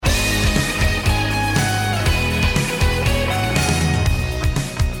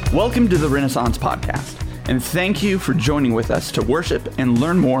Welcome to the Renaissance Podcast, and thank you for joining with us to worship and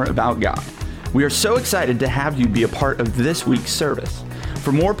learn more about God. We are so excited to have you be a part of this week's service.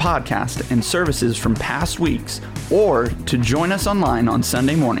 For more podcasts and services from past weeks, or to join us online on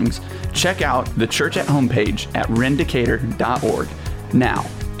Sunday mornings, check out the Church at Home page at rendecatur.org. Now,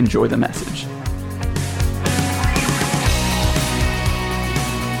 enjoy the message.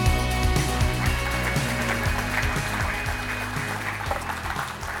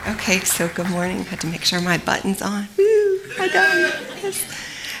 Okay, so good morning. I had to make sure my button's on. Woo, I done. Yes.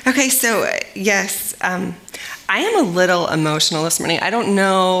 Okay, so yes, I am a little emotional this morning. I don't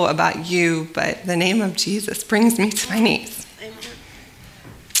know about you, but the name of Jesus brings me to my knees.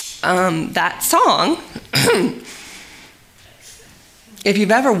 That song, if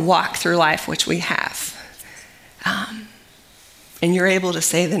you've ever walked through life, which we have, and you're able to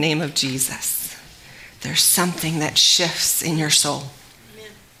say the name of Jesus, there's something that shifts in your soul.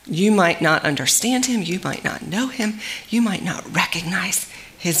 You might not understand him, you might not know him, you might not recognize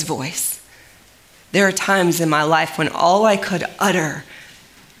his voice. There are times in my life when all I could utter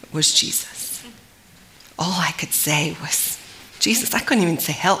was Jesus. All I could say was Jesus. I couldn't even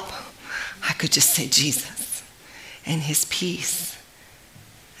say help. I could just say Jesus and his peace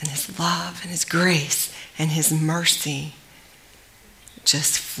and his love and his grace and his mercy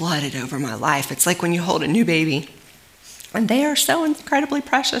just flooded over my life. It's like when you hold a new baby. And they are so incredibly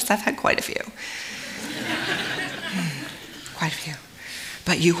precious. I've had quite a few. Quite a few.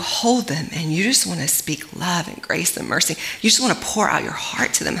 But you hold them and you just want to speak love and grace and mercy. You just want to pour out your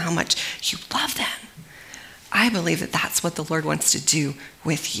heart to them, how much you love them. I believe that that's what the Lord wants to do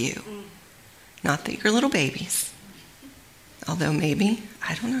with you. Not that you're little babies. Although maybe,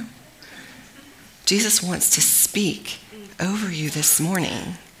 I don't know. Jesus wants to speak over you this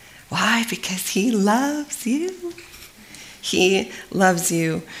morning. Why? Because he loves you. He loves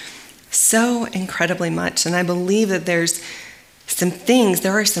you so incredibly much. And I believe that there are some things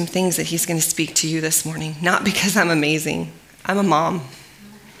that he's going to speak to you this morning. Not because I'm amazing. I'm a mom.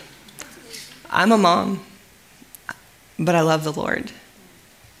 But I love the Lord.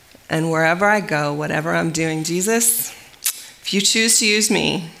 And wherever I go, whatever I'm doing, Jesus, if you choose to use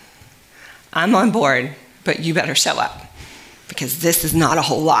me, I'm on board, but you better show up. Because this is not a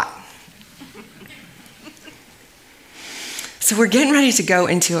whole lot. So we're getting ready to go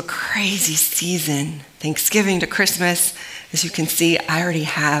into a crazy season, Thanksgiving to Christmas. As you can see, I already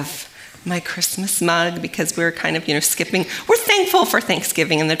have my Christmas mug because we're kind of, skipping. We're thankful for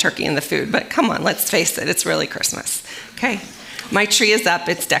Thanksgiving and the turkey and the food, but come on, let's face it, it's really Christmas. Okay, my tree is up,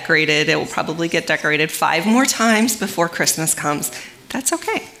 it's decorated. It will probably get decorated 5 more times before Christmas comes. That's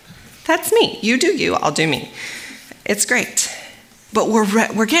okay. That's me. You do you, I'll do me. It's great. But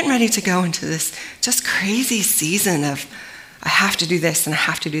we're getting ready to go into this just crazy season of I have to do this and I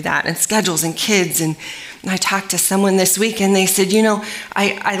have to do that, and schedules and kids. And I talked to someone this week and they said,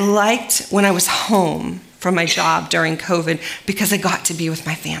 I liked when I was home from my job during COVID because I got to be with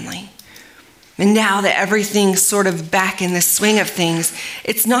my family. And now that everything's sort of back in the swing of things,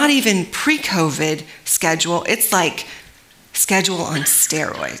 it's not even pre-COVID schedule. It's like schedule on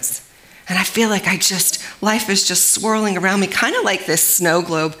steroids. And I feel like life is just swirling around me, kind of like this snow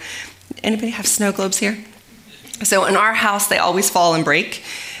globe. Anybody have snow globes here? So in our house, they always fall and break,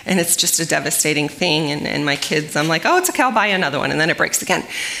 and it's just a devastating thing. And my kids, I'm like, oh, it's okay, I'll buy you another one, and then it breaks again.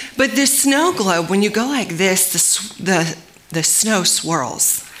 But this snow globe, when you go like this, the snow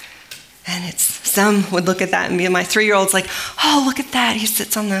swirls. And some would look at that and be my 3-year-old's like, oh, look at that. He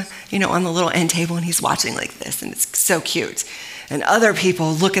sits on the little end table and he's watching like this, and it's so cute. And other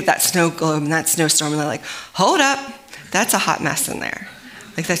people look at that snow globe and that snowstorm, and they're like, hold up, that's a hot mess in there.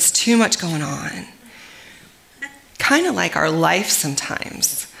 Like, that's too much going on. Kind of like our life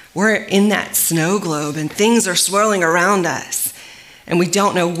sometimes. We're in that snow globe and things are swirling around us and we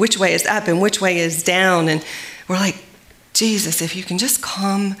don't know which way is up and which way is down, and we're like, Jesus, if you can just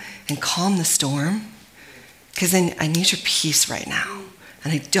come and calm the storm, because then I need your peace right now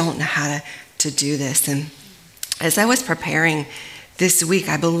and I don't know how to do this. And as I was preparing this week,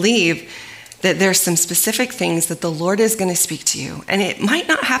 I believe that there's some specific things that the Lord is going to speak to you, and it might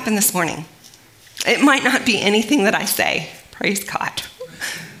not happen this morning. It might not be anything that I say, praise God,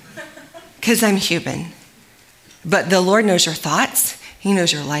 because I'm human. But the Lord knows your thoughts. He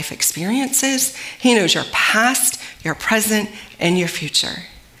knows your life experiences. He knows your past, your present, and your future.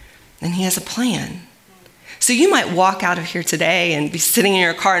 And he has a plan. So you might walk out of here today and be sitting in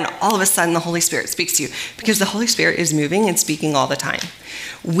your car, and all of a sudden the Holy Spirit speaks to you, because the Holy Spirit is moving and speaking all the time.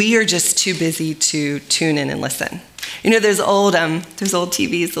 We are just too busy to tune in and listen. You know, there's old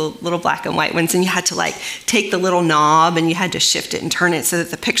TVs, the little black and white ones, and you had to like take the little knob and you had to shift it and turn it so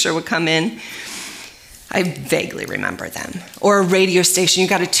that the picture would come in. I vaguely remember them. Or a radio station, you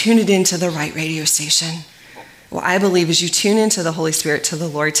got to tune it into the right radio station. Well, I believe as you tune into the Holy Spirit, to the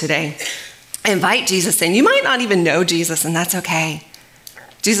Lord today, invite Jesus in. You might not even know Jesus, and that's okay.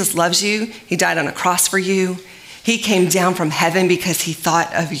 Jesus loves you. He died on a cross for you. He came down from heaven because he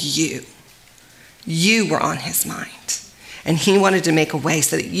thought of you. You were on his mind, and he wanted to make a way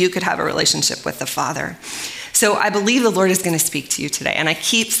so that you could have a relationship with the Father. So I believe the Lord is going to speak to you today, and I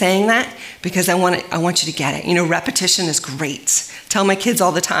keep saying that because I want you to get it. You know, repetition is great. Tell my kids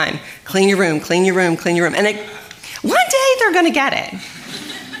all the time, clean your room, clean your room, clean your room. And one day they're going to get it.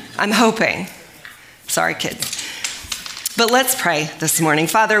 I'm hoping. Sorry, kids. But let's pray this morning.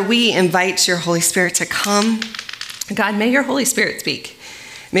 Father, we invite your Holy Spirit to come. God, may your Holy Spirit speak.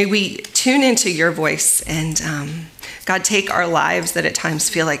 May we tune into your voice and, God, take our lives that at times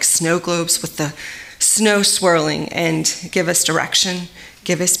feel like snow globes with the snow swirling, and give us direction,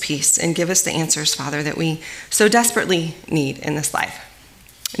 give us peace, and give us the answers, Father, that we so desperately need in this life.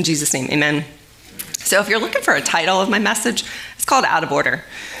 In Jesus' name, amen. So if you're looking for a title of my message, it's called Out of Order.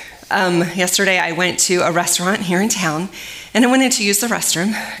 Yesterday I went to a restaurant here in town, and I went in to use the restroom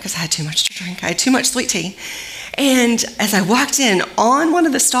because I had too much to drink. I had too much sweet tea. And as I walked in, on one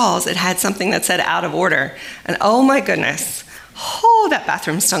of the stalls, it had something that said out of order. And oh my goodness, that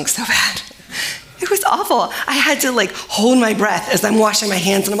bathroom stunk so bad. It was awful. I had to like hold my breath as I'm washing my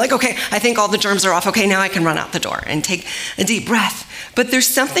hands, and I'm like, okay, I think all the germs are off. Okay, now I can run out the door and take a deep breath. But there's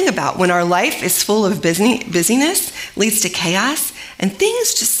something about when our life is full of busyness, leads to chaos, and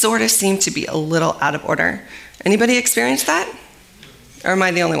things just sort of seem to be a little out of order. Anybody experience that? Or am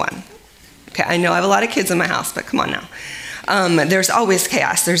I the only one? Okay, I know I have a lot of kids in my house, but come on now. There's always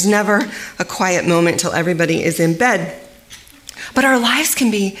chaos. There's never a quiet moment till everybody is in bed. But our lives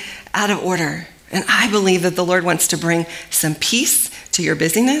can be out of order. And I believe that the Lord wants to bring some peace to your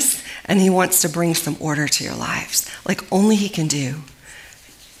busyness, and he wants to bring some order to your lives, like only he can do.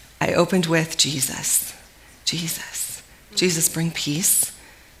 I opened with Jesus. Jesus, bring peace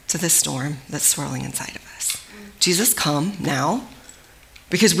to the storm that's swirling inside of us. Jesus, come now,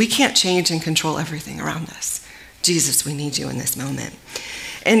 because we can't change and control everything around us. Jesus, we need you in this moment.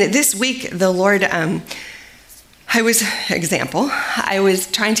 And this week, the Lord, I was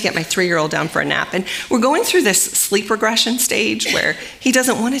trying to get my 3-year-old down for a nap, and we're going through this sleep regression stage where he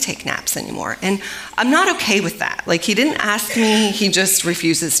doesn't want to take naps anymore. And I'm not okay with that. Like, he didn't ask me, he just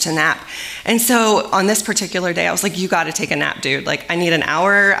refuses to nap. And so on this particular day, I was like, you got to take a nap, dude. Like, I need an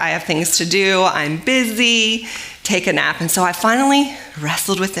hour. I have things to do. I'm busy. Take a nap. And so I finally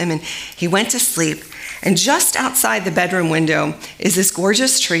wrestled with him, and he went to sleep. And just outside the bedroom window is this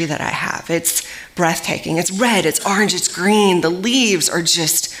gorgeous tree that I have. It's breathtaking. It's red, it's orange, it's green. The leaves are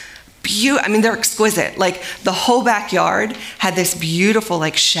just beautiful. I mean, they're exquisite. Like, the whole backyard had this beautiful,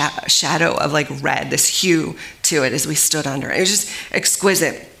 like, shadow of, like, red, this hue to it as we stood under it. It was just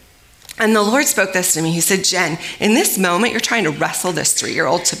exquisite. And the Lord spoke this to me. He said, Jen, in this moment, you're trying to wrestle this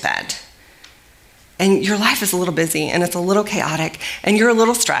 3-year-old to bed. And your life is a little busy, and it's a little chaotic, and you're a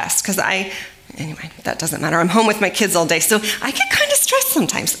little stressed, because anyway, that doesn't matter. I'm home with my kids all day, so I get kind of stressed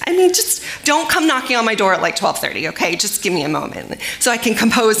sometimes. I mean, just don't come knocking on my door at like 12:30, okay? Just give me a moment so I can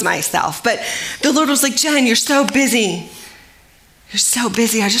compose myself. But the Lord was like, Jen, you're so busy. You're so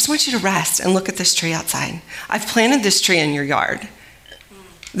busy. I just want you to rest and look at this tree outside. I've planted this tree in your yard.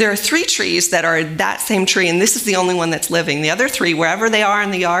 There are 3 trees that are that same tree, and this is the only one that's living. The other 3, wherever they are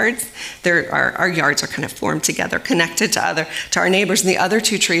in the yards, our yards are kind of formed together, connected to our neighbors, and the other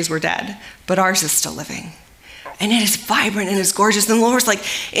 2 trees were dead, but ours is still living. And it is vibrant and it's gorgeous. And the Lord's like,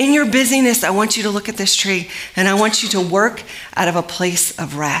 in your busyness, I want you to look at this tree, and I want you to work out of a place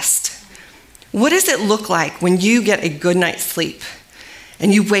of rest. What does it look like when you get a good night's sleep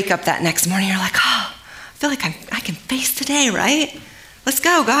and you wake up that next morning, you're like, I feel like I can face today, right? Let's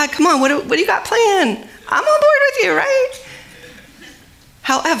go, God, come on, what do you got planned? I'm on board with you, right?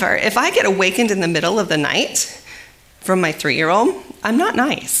 However, if I get awakened in the middle of the night from my 3-year-old, I'm not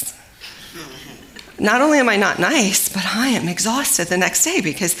nice. Not only am I not nice, but I am exhausted the next day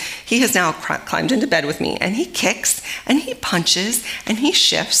because he has now climbed into bed with me, and he kicks, and he punches, and he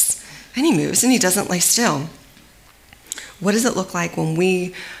shifts, and he moves, and he doesn't lay still. What does it look like when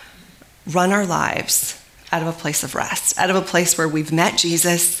we run our lives out of a place of rest, out of a place where we've met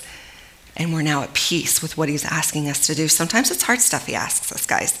Jesus and we're now at peace with what he's asking us to do? Sometimes it's hard stuff he asks us,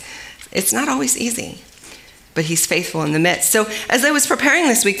 guys. It's not always easy. but he's faithful in the midst. So as I was preparing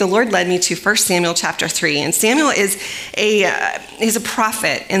this week, the Lord led me to 1 Samuel chapter 3. And Samuel is a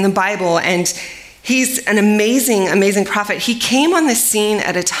prophet in the Bible, and he's an amazing, amazing prophet. He came on the scene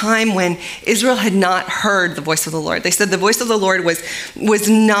at a time when Israel had not heard the voice of the Lord. They said the voice of the Lord was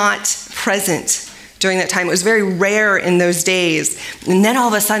not present during that time. It was very rare in those days. And then all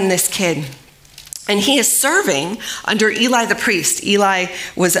of a sudden, this kid, and he is serving under Eli the priest. Eli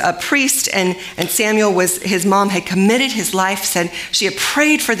was a priest, and Samuel his mom had committed his life, said she had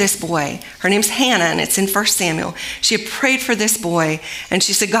prayed for this boy. Her name's Hannah, and it's in 1 Samuel. She had prayed for this boy, and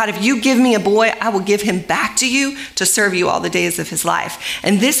she said, God, if you give me a boy, I will give him back to you to serve you all the days of his life.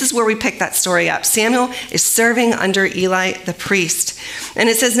 And this is where we pick that story up. Samuel is serving under Eli the priest. And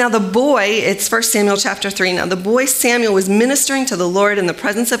it says, now the boy, it's 1 Samuel chapter 3, now the boy Samuel was ministering to the Lord in the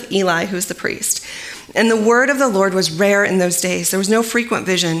presence of Eli, who's the priest. And the word of the Lord was rare in those days. There was no frequent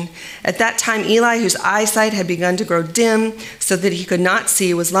vision. At that time, Eli, whose eyesight had begun to grow dim so that he could not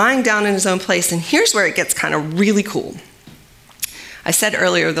see, was lying down in his own place. And here's where it gets kind of really cool. I said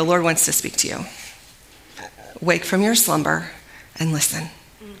earlier, the Lord wants to speak to you. Wake from your slumber and listen.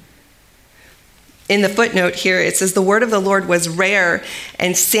 In the footnote here, it says the word of the Lord was rare,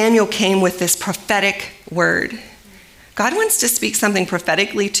 and Samuel came with this prophetic word. God wants to speak something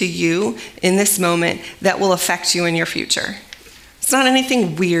prophetically to you in this moment that will affect you in your future. It's not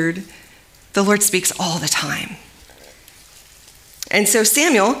anything weird. The Lord speaks all the time. And so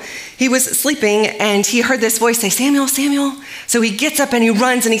Samuel, he was sleeping, and he heard this voice say, Samuel, Samuel. So he gets up and he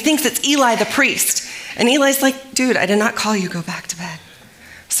runs, and he thinks it's Eli the priest. And Eli's like, dude, I did not call you, go back to bed.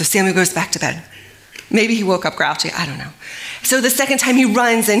 So Samuel goes back to bed. Maybe he woke up grouchy, I don't know. So the second time he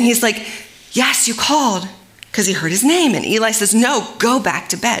runs, and he's like, yes, you called. Because he heard his name. And Eli says, no, go back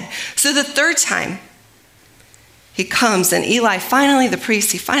to bed. So the third time he comes, and Eli finally, the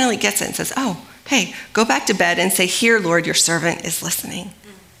priest, he finally gets it and says, oh, hey, go back to bed and say, here, Lord, your servant is listening.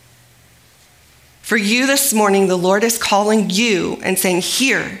 For you this morning, the Lord is calling you and saying,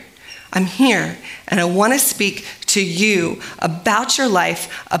 here, I'm here, and I want to speak to you about your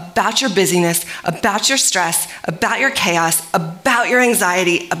life, about your busyness, about your stress, about your chaos, about your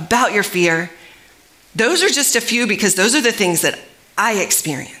anxiety, about your fear. Those are just a few because those are the things that I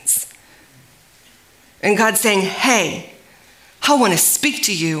experience. And God's saying, hey, I want to speak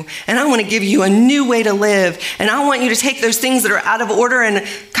to you, and I want to give you a new way to live, and I want you to take those things that are out of order and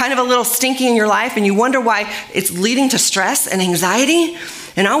kind of a little stinky in your life, and you wonder why it's leading to stress and anxiety,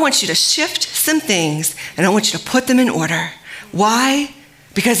 and I want you to shift some things, and I want you to put them in order. Why?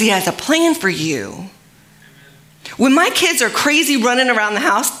 Because he has a plan for you. When my kids are crazy running around the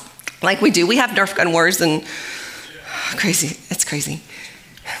house, like we do. We have Nerf gun wars and crazy. It's crazy.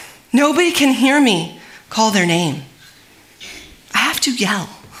 Nobody can hear me call their name. I have to yell.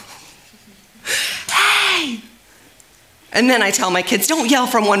 Hey! And then I tell my kids, don't yell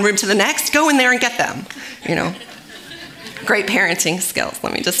from one room to the next. Go in there and get them. You know, great parenting skills,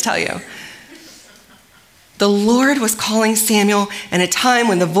 let me just tell you. The Lord was calling Samuel in a time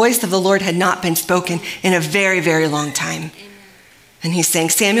when the voice of the Lord had not been spoken in a very, very long time. And he's saying,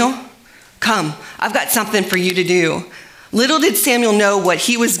 Samuel, come, I've got something for you to do. Little did Samuel know what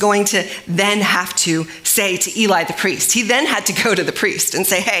he was going to then have to say to Eli the priest. He then had to go to the priest and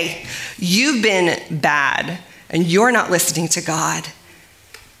say, hey, you've been bad and you're not listening to God.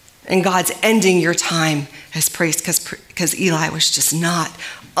 And God's ending your time as priest because Eli was just not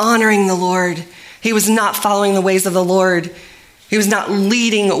honoring the Lord. He was not following the ways of the Lord. He was not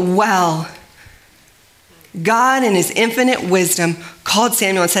leading well. God, in his infinite wisdom, called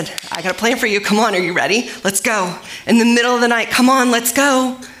Samuel and said, I got a plan for you. Come on, are you ready? Let's go. In the middle of the night, come on, let's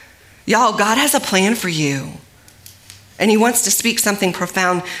go. Y'all, God has a plan for you. And he wants to speak something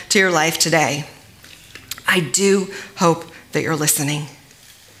profound to your life today. I do hope that you're listening.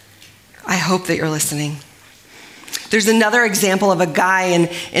 I hope that you're listening. There's another example of a guy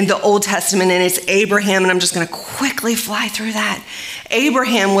in the Old Testament, and it's Abraham, and I'm just going to quickly fly through that.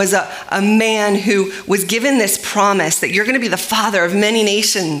 Abraham was a man who was given this promise that you're going to be the father of many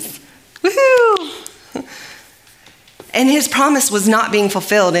nations. Woohoo! And his promise was not being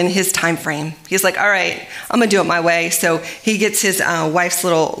fulfilled in his time frame. He's like, all right, I'm going to do it my way. So he gets his wife's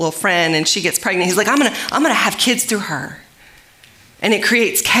little friend, and she gets pregnant. He's like, I'm going to have kids through her. And it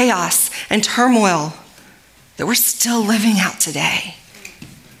creates chaos and turmoil that we're still living out today.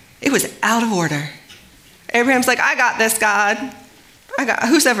 It was out of order. Abraham's like, I got this, God.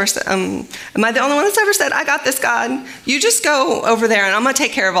 Who's ever said, am I the only one that's ever said, I got this, God? You just go over there and I'm going to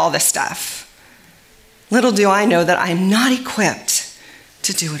take care of all this stuff. Little do I know that I'm not equipped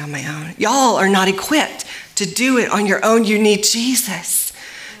to do it on my own. Y'all are not equipped to do it on your own. You need Jesus.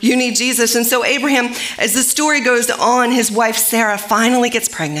 You need Jesus. And so Abraham, as the story goes on, his wife Sarah finally gets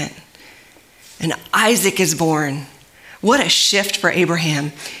pregnant. And Isaac is born. What a shift for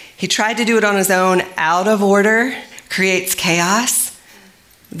Abraham. He tried to do it on his own, out of order, creates chaos.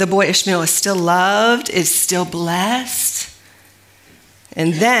 The boy Ishmael is still loved, is still blessed.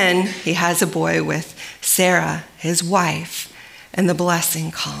 And then he has a boy with Sarah, his wife, and the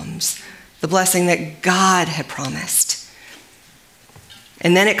blessing comes. The blessing that God had promised.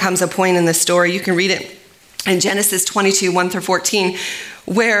 And then it comes a point in the story, you can read it in Genesis 22, 1 through 14,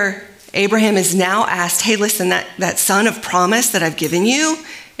 where Abraham is now asked, hey, listen, that son of promise that I've given you,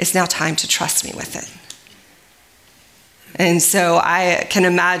 it's now time to trust me with it. And so I can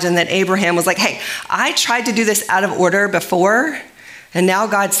imagine that Abraham was like, hey, I tried to do this out of order before, and now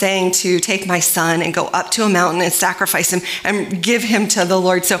God's saying to take my son and go up to a mountain and sacrifice him and give him to the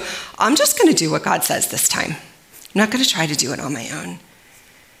Lord. So I'm just going to do what God says this time. I'm not going to try to do it on my own.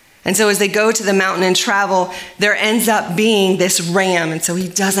 And so as they go to the mountain and travel, there ends up being this ram. And so he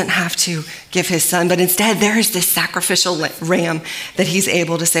doesn't have to give his son, but instead there is this sacrificial ram that he's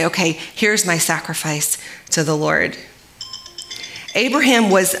able to say, okay, here's my sacrifice to the Lord. Abraham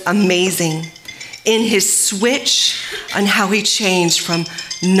was amazing in his switch on how he changed from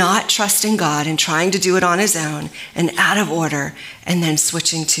not trusting God and trying to do it on his own and out of order, and then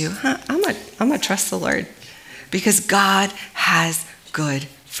switching to, I'm gonna trust the Lord because God has good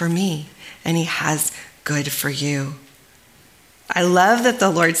for me and he has good for you. I love that the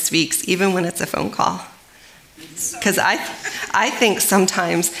Lord speaks even when it's a phone call, because I think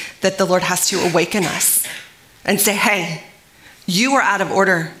sometimes that the Lord has to awaken us and say, hey, you are out of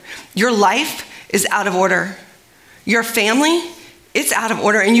order. Your life is out of order. Your family, it's out of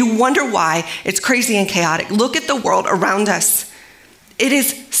order. And you wonder why it's crazy and chaotic. Look at the world around us. It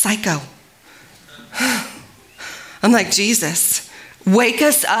is psycho. I'm like, Jesus, wake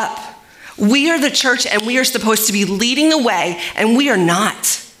us up. We are the church and we are supposed to be leading the way, and we are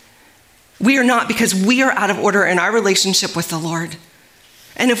not. We are not, because we are out of order in our relationship with the Lord.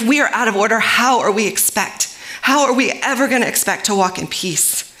 And if we are out of order, how are we ever going to expect to walk in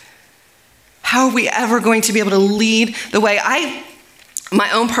peace? How are we ever going to be able to lead the way?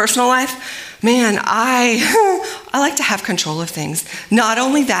 My own personal life, man, I like to have control of things. Not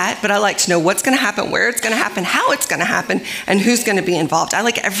only that, but I like to know what's going to happen, where it's going to happen, how it's going to happen, and who's going to be involved. I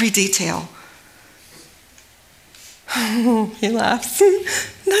like every detail. He laughs.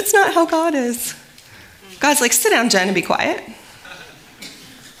 That's not how God is. God's like, sit down, Jen, and be quiet.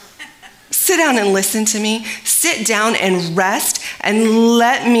 Sit down and listen to me. Sit down and rest and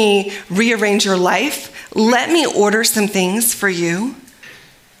let me rearrange your life. Let me order some things for you,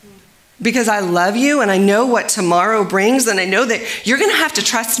 because I love you and I know what tomorrow brings, and I know that you're going to have to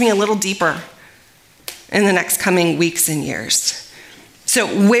trust me a little deeper in the next coming weeks and years. So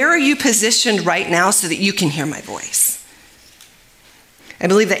where are you positioned right now so that you can hear my voice? I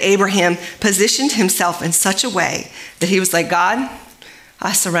believe that Abraham positioned himself in such a way that he was like, God,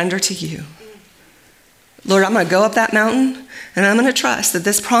 I surrender to you. Lord, I'm going to go up that mountain and I'm going to trust that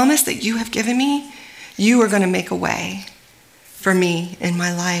this promise that you have given me, you are going to make a way for me in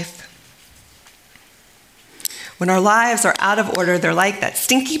my life. When our lives are out of order, they're like that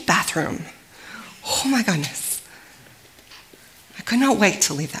stinky bathroom. Oh my goodness. I could not wait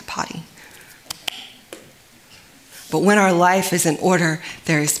to leave that potty. But when our life is in order,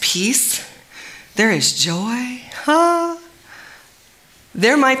 there is peace, there is joy.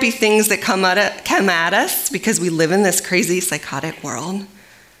 There might be things that come at us because we live in this crazy, psychotic world.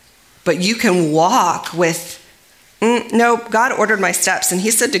 But you can walk with, no, God ordered my steps and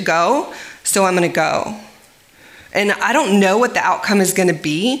he said to go, so I'm going to go. And I don't know what the outcome is going to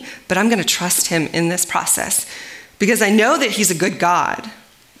be, but I'm going to trust him in this process because I know that he's a good God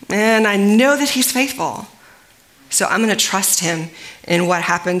and I know that he's faithful. So I'm going to trust him in what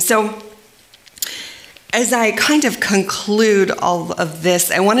happens. So as I kind of conclude all of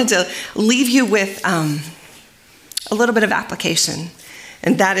this, I wanted to leave you with a little bit of application,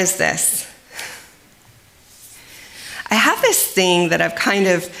 and that is this. I have this thing that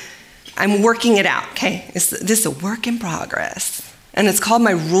I'm working it out, okay? This is a work in progress, and it's called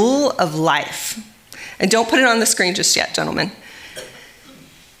my rule of life. And don't put it on the screen just yet, gentlemen.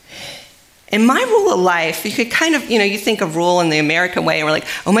 In my rule of life, you could kind of, you think of rule in the American way, and we're like,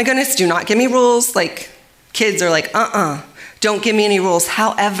 oh my goodness, do not give me rules. Like, kids are like, don't give me any rules.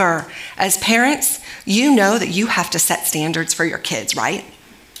 However, as parents, you know that you have to set standards for your kids, right?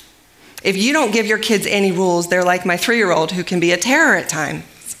 If you don't give your kids any rules, they're like my 3-year-old who can be a terror at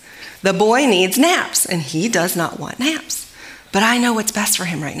times. The boy needs naps, and he does not want naps. But I know what's best for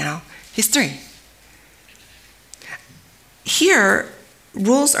him right now. He's 3. Here,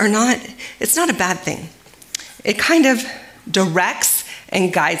 rules it's not a bad thing. It kind of directs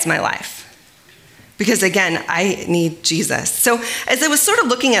and guides my life. Because again, I need Jesus. So as I was sort of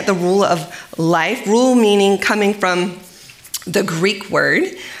looking at the rule of life, rule meaning coming from the Greek word,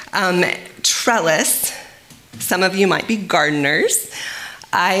 trellis. Some of you might be gardeners.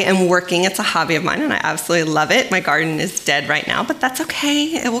 I am working, it's a hobby of mine, and I absolutely love it. My garden is dead right now, but that's okay.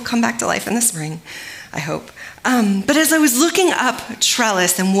 It will come back to life in the spring, I hope. But as I was looking up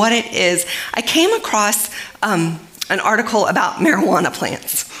trellis and what it is, I came across an article about marijuana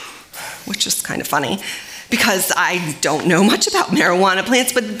plants, which is kind of funny because I don't know much about marijuana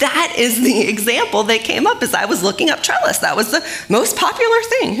plants, but that is the example that came up as I was looking up trellis. That was the most popular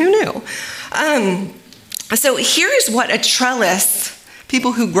thing. Who knew? So here's what a trellis,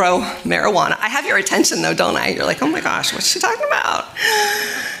 people who grow marijuana. I have your attention though, don't I? You're like, oh my gosh, what's she talking about?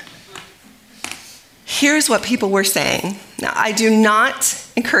 Here's what people were saying. Now, I do not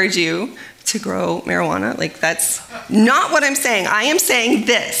encourage you to grow marijuana. Like, that's not what I'm saying. I am saying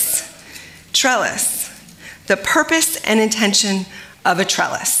this. Trellis. The purpose and intention of a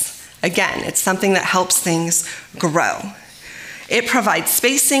trellis. Again, it's something that helps things grow. It provides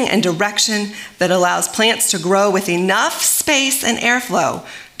spacing and direction that allows plants to grow with enough space and airflow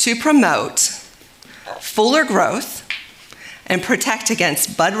to promote fuller growth and protect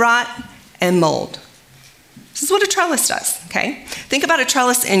against bud rot and mold. This is what a trellis does, okay? Think about a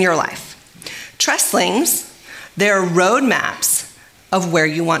trellis in your life. Trestlings, they're road maps of where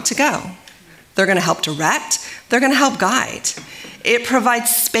you want to go. They're going to help direct. They're going to help guide. It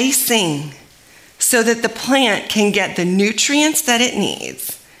provides spacing so that the plant can get the nutrients that it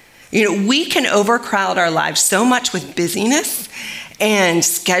needs. You know, we can overcrowd our lives so much with busyness and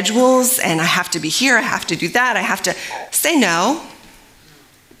schedules, and I have to be here, I have to do that, I have to say no.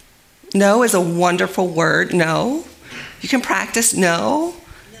 No is a wonderful word, no. You can practice no.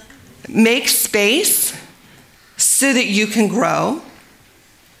 Make space so that you can grow.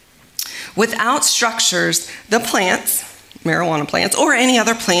 Without structures, the plants, marijuana plants, or any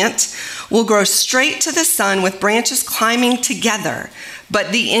other plant, will grow straight to the sun with branches climbing together.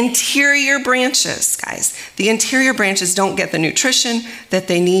 But the interior branches, guys, the interior branches don't get the nutrition that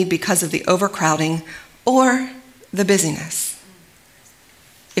they need because of the overcrowding or the busyness.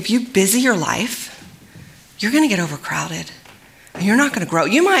 If you busy your life, you're going to get overcrowded. And you're not going to grow.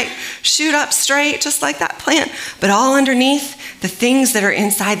 You might shoot up straight just like that plant, but all underneath, the things that are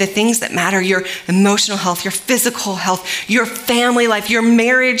inside, the things that matter, your emotional health, your physical health, your family life, your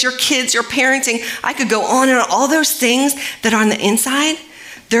marriage, your kids, your parenting, I could go on and on. All those things that are on the inside,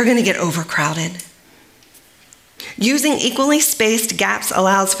 they're going to get overcrowded. Using equally spaced gaps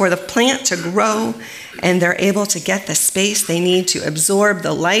allows for the plant to grow, and they're able to get the space they need to absorb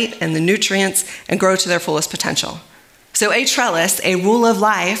the light and the nutrients and grow to their fullest potential. So a trellis, a rule of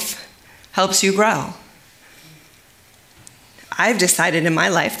life, helps you grow. I've decided in my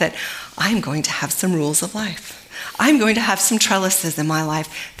life that I'm going to have some rules of life. I'm going to have some trellises in my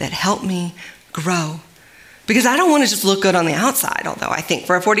life that help me grow. Because I don't want to just look good on the outside, although I think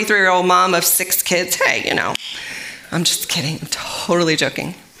for a 43-year-old mom of 6 kids, hey, you know, I'm just kidding. I'm totally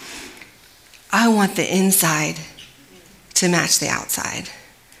joking. I want the inside to match the outside.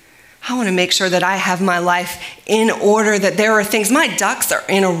 I want to make sure that I have my life in order, that there are things, my ducks are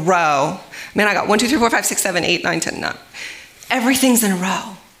in a row. Man, I got 1, 2, 3, 4, 5, 6, 7, 8, 9, 10, no. Everything's in a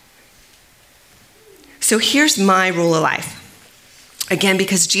row. So here's my rule of life. Again,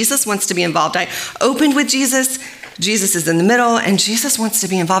 because Jesus wants to be involved. I opened with Jesus. Jesus is in the middle, and Jesus wants to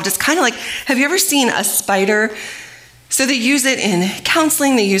be involved. It's kind of like, have you ever seen a spider? So they use it in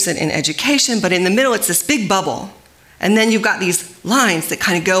counseling, they use it in education, but in the middle, it's this big bubble. And then you've got these lines that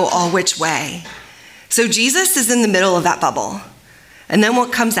kind of go all which way. So Jesus is in the middle of that bubble. And then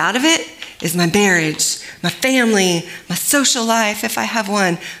what comes out of it is my marriage, my family, my social life, if I have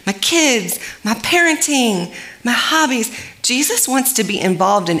one, my kids, my parenting, my hobbies. Jesus wants to be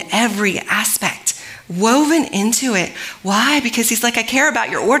involved in every aspect, woven into it. Why? Because he's like, I care about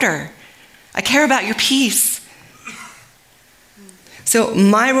your order. I care about your peace. So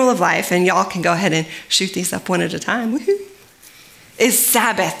my rule of life, and y'all can go ahead and shoot these up one at a time, is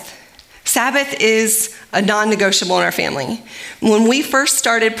Sabbath. Sabbath is a non-negotiable in our family. When we first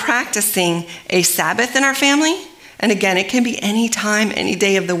started practicing a Sabbath in our family, and again, it can be any time, any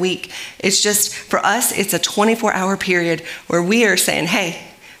day of the week. It's just, for us, it's a 24-hour period where we are saying, hey,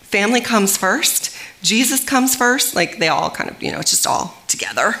 family comes first, Jesus comes first, like they all kind of, it's just all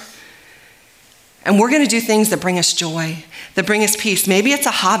together. And we're going to do things that bring us joy, that bring us peace. Maybe it's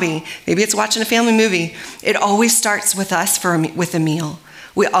a hobby. Maybe it's watching a family movie. It always starts with us with a meal.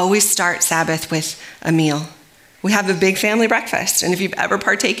 We always start Sabbath with a meal. We have a big family breakfast. And if you've ever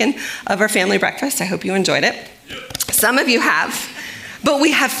partaken of our family breakfast, I hope you enjoyed it. Some of you have. But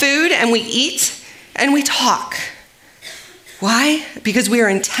we have food and we eat and we talk. Why? Because we are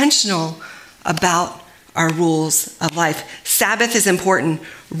intentional about our rules of life. Sabbath is important.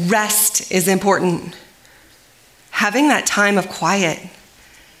 Rest is important. Having that time of quiet.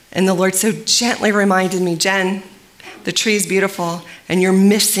 And the Lord so gently reminded me, Jen, the tree is beautiful, and you're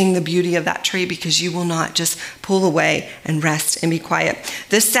missing the beauty of that tree because you will not just pull away and rest and be quiet.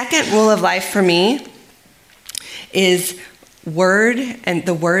 The second rule of life for me is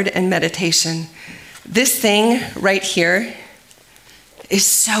the word and meditation. This thing right here is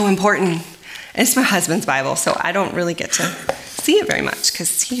so important. And it's my husband's Bible, so I don't really get to see it very much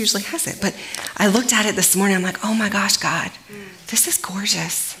because he usually has it. But I looked at it this morning. I'm like, oh my gosh, God, this is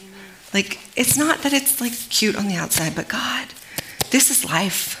gorgeous. Like, it's not that it's like cute on the outside, but God, this is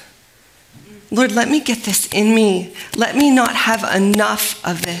life. Lord, let me get this in me. Let me not have enough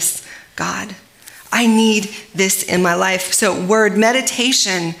of this, God. I need this in my life. So word,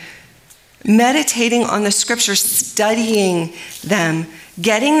 meditation, meditating on the scriptures, studying them,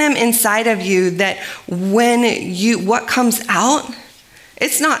 getting them inside of you that what comes out,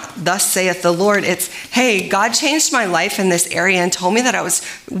 it's not, thus saith the Lord. It's, hey, God changed my life in this area and told me that I was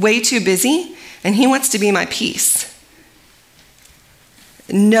way too busy, and he wants to be my peace.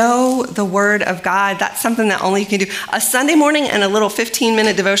 Know the word of God. That's something that only you can do. A Sunday morning and a little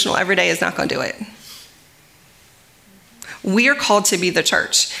 15-minute devotional every day is not going to do it. We are called to be the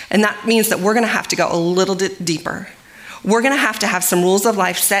church, and that means that we're going to have to go a little bit deeper. We're going to have some rules of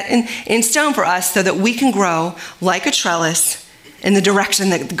life set in stone for us so that we can grow like a trellis in the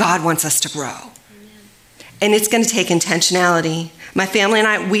direction that God wants us to grow. Amen. And it's going to take intentionality. My family and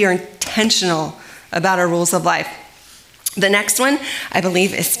I, we are intentional about our rules of life. The next one, I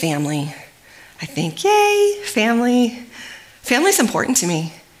believe, is family. I think, yay, family. Family's important to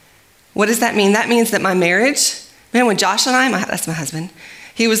me. What does that mean? That means that my marriage, man, when Josh and I, that's my husband,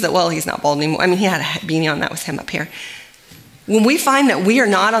 he's not bald anymore. I mean, he had a beanie on, that was him up here. When we find that we are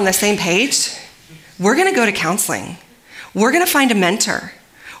not on the same page, we're going to go to counseling. We're going to find a mentor.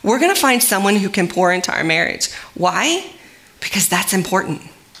 We're going to find someone who can pour into our marriage. Why? Because that's important.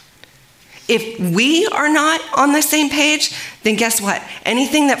 If we are not on the same page, then guess what?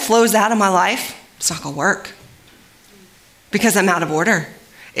 Anything that flows out of my life, it's not going to work because I'm out of order.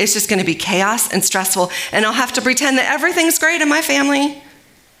 It's just going to be chaos and stressful, and I'll have to pretend that everything's great in my family,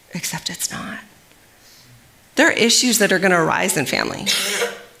 except it's not. There are issues that are going to arise in family.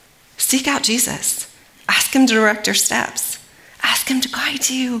 Seek out Jesus. Ask him to direct your steps. Ask him to guide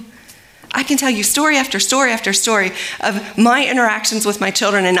you. I can tell you story after story after story of my interactions with my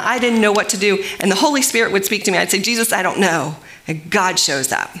children, and I didn't know what to do, and the Holy Spirit would speak to me. I'd say, Jesus, I don't know. And God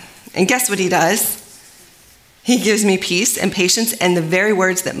shows up. And guess what he does? He gives me peace and patience and the very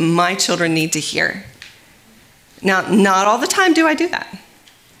words that my children need to hear. Now, not all the time do I do that.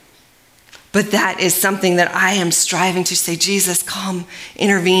 But that is something that I am striving to say, Jesus, come,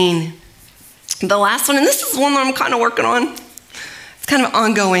 intervene. The last one, and this is one that I'm kind of working on. It's kind of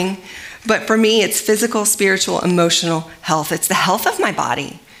ongoing. But for me, it's physical, spiritual, emotional health. It's the health of my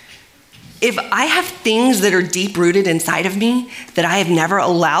body. If I have things that are deep-rooted inside of me that I have never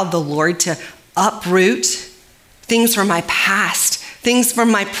allowed the Lord to uproot, things from my past, things from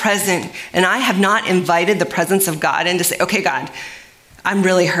my present, and I have not invited the presence of God in to say, okay, God, I'm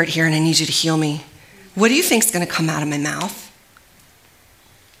really hurt here and I need you to heal me. What do you think is going to come out of my mouth?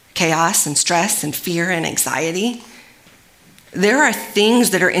 Chaos and stress and fear and anxiety. There are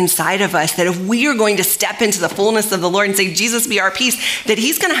things that are inside of us that if we are going to step into the fullness of the Lord and say, Jesus, be our peace, that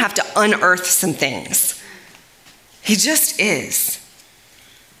he's going to have to unearth some things. He just is.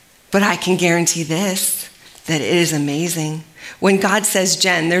 But I can guarantee this, that it is amazing. When God says,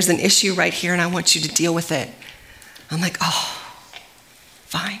 Jen, there's an issue right here and I want you to deal with it. I'm like, oh,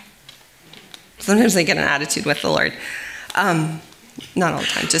 fine. Sometimes I get an attitude with the Lord. Not all the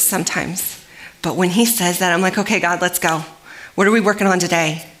time, just sometimes. But when he says that, I'm like, okay, God, let's go. What are we working on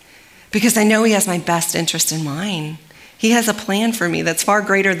today? Because I know he has my best interest in mind. He has a plan for me that's far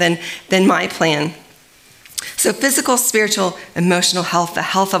greater than my plan. So physical, spiritual, emotional health, the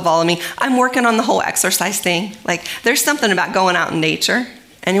health of all of me. I'm working on the whole exercise thing. Like, there's something about going out in nature.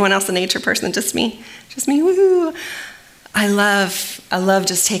 Anyone else a nature person? Just me? Just me? Woohoo! I love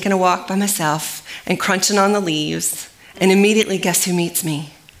just taking a walk by myself and crunching on the leaves. And immediately, guess who meets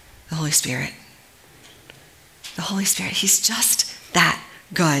me? The Holy Spirit. The Holy Spirit. He's just that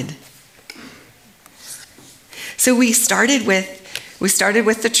good. So we started with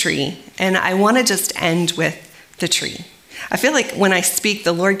the tree, and I want to just end with the tree. I feel like when I speak,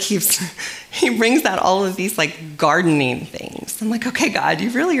 the Lord he brings out all of these like gardening things. I'm like, okay, God,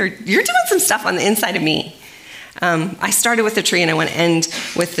 you're doing some stuff on the inside of me. I started with the tree and I want to end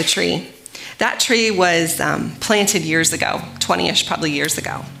with the tree. That tree was planted years ago, 20-ish probably years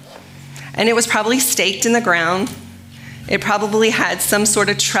ago. And it was probably staked in the ground. It probably had some sort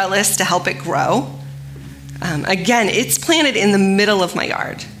of trellis to help it grow. Again, it's planted in the middle of my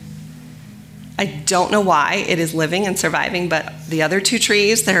yard. I don't know why it is living and surviving, but the other two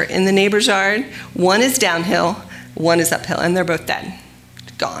trees that are in the neighbor's yard, one is downhill, one is uphill, and they're both dead,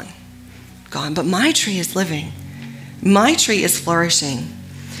 gone. But my tree is living. My tree is flourishing.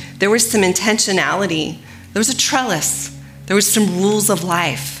 There was some intentionality. There was a trellis. There was some rules of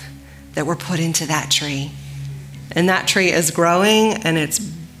life that were put into that tree. And that tree is growing, and it's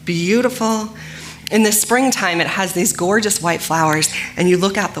beautiful. In the springtime, it has these gorgeous white flowers, and you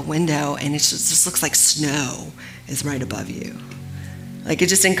look out the window, and it just looks like snow is right above you. Like it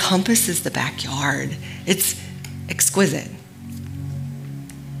just encompasses the backyard. It's exquisite.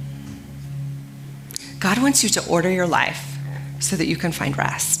 God wants you to order your life so that you can find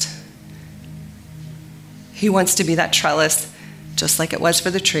rest. He wants to be that trellis, just like it was for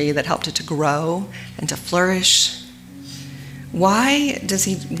the tree, that helped it to grow and to flourish. Why does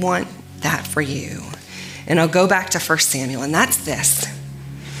he want that for you? And I'll go back to 1 Samuel, and that's this.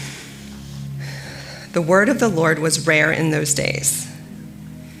 The word of the Lord was rare in those days,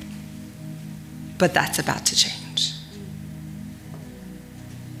 but that's about to change.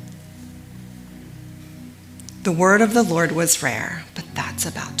 The word of the Lord was rare, but that's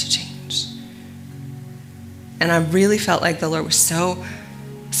about to change. And I really felt like the Lord was so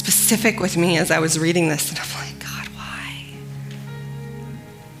specific with me as I was reading this, and I'm like, God, why?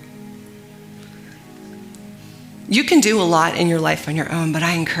 You can do a lot in your life on your own, but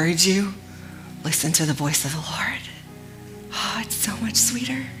I encourage you, listen to the voice of the Lord. Oh, it's so much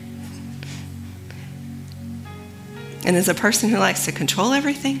sweeter. And as a person who likes to control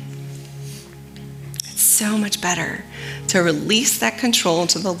everything, it's so much better to release that control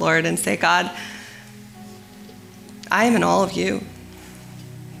to the Lord and say, God, I am in all of you.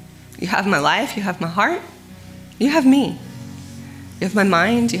 You have my life, you have my heart, you have me. You have my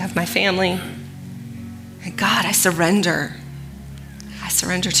mind, you have my family. And God, I surrender. I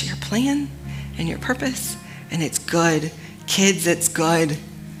surrender to your plan and your purpose, and it's good. Kids, it's good.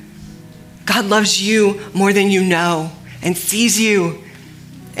 God loves you more than you know and sees you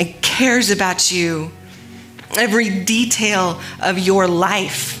and cares about you. Every detail of your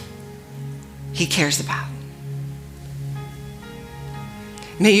life, he cares about.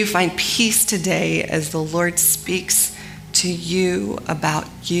 May you find peace today as the Lord speaks to you about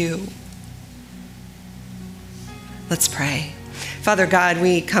you. Let's pray. Father God,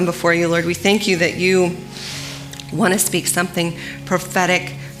 we come before you, Lord. We thank you that you want to speak something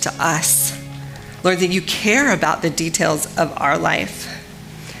prophetic to us. Lord, that you care about the details of our life.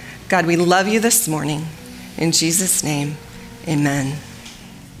 God, we love you this morning. In Jesus' name, amen.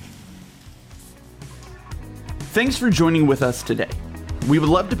 Thanks for joining with us today. We would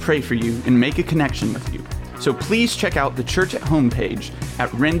love to pray for you and make a connection with you. So please check out the Church at Home page at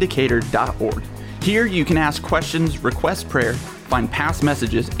rendecatur.org. Here you can ask questions, request prayer, find past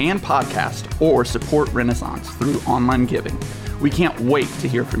messages and podcasts, or support Renaissance through online giving. We can't wait to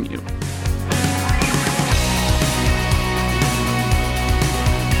hear from you.